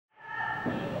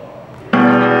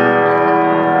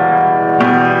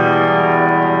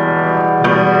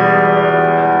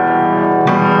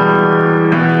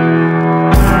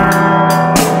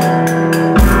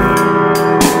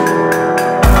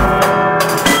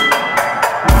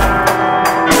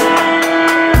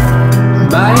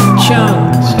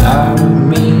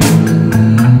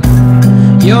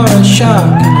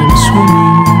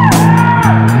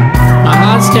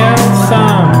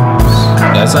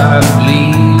as I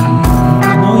bleed.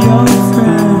 All your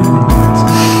friends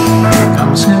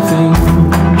come sniffing.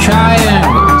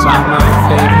 Triangles are my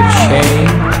favorite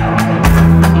shape.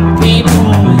 3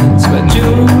 points where 2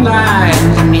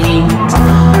 lines meet.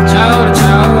 Toe to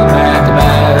toe, back to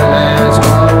back, let's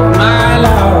go. My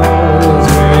love is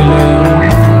very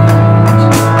late.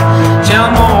 Till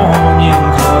morning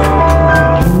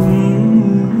comes.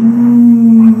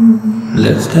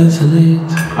 Let's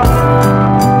desolate.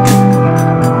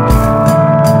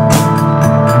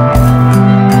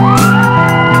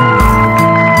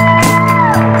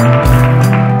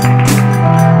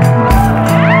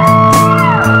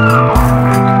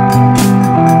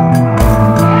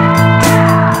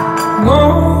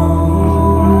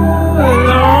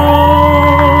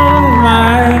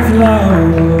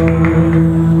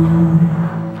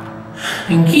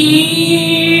 And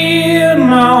keep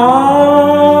my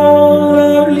all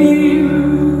of you.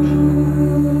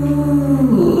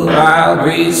 I'll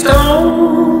breathe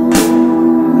stones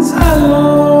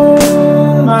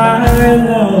along my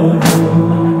love,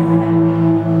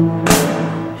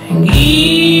 and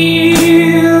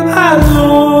keep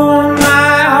along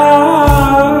my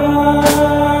heart.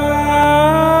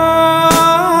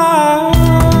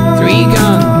 3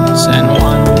 guns and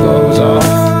 1 goes off.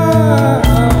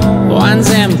 One's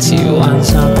empty,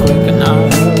 one's not quick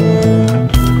enough.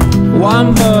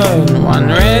 1 burn, 1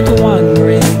 red, 1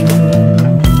 green.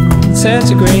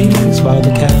 Centigrades while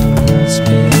the cat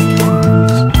spins.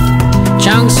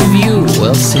 Chunks of you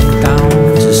will sink down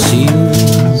to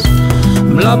seals.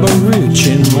 Blubber rich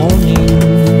in morning.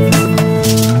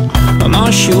 I'll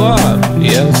mash you up,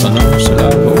 yes I know, so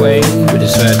love away.